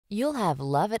You'll have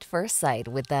love at first sight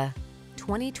with the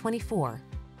 2024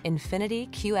 INFINITI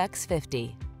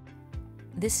QX50.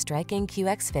 This striking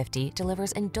QX50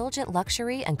 delivers indulgent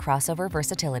luxury and crossover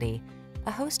versatility.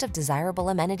 A host of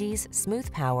desirable amenities,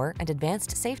 smooth power, and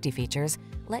advanced safety features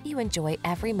let you enjoy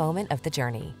every moment of the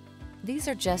journey. These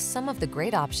are just some of the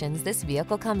great options this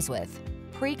vehicle comes with: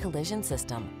 pre-collision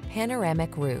system,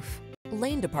 panoramic roof,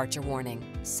 lane departure warning,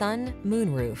 sun,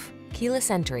 moonroof,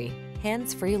 keyless entry,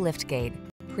 hands-free liftgate,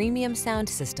 premium sound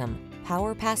system,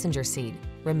 power passenger seat,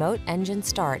 remote engine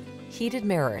start, heated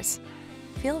mirrors.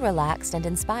 Feel relaxed and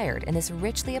inspired in this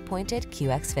richly appointed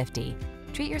QX50.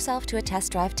 Treat yourself to a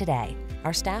test drive today.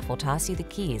 Our staff will toss you the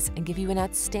keys and give you an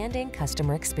outstanding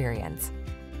customer experience.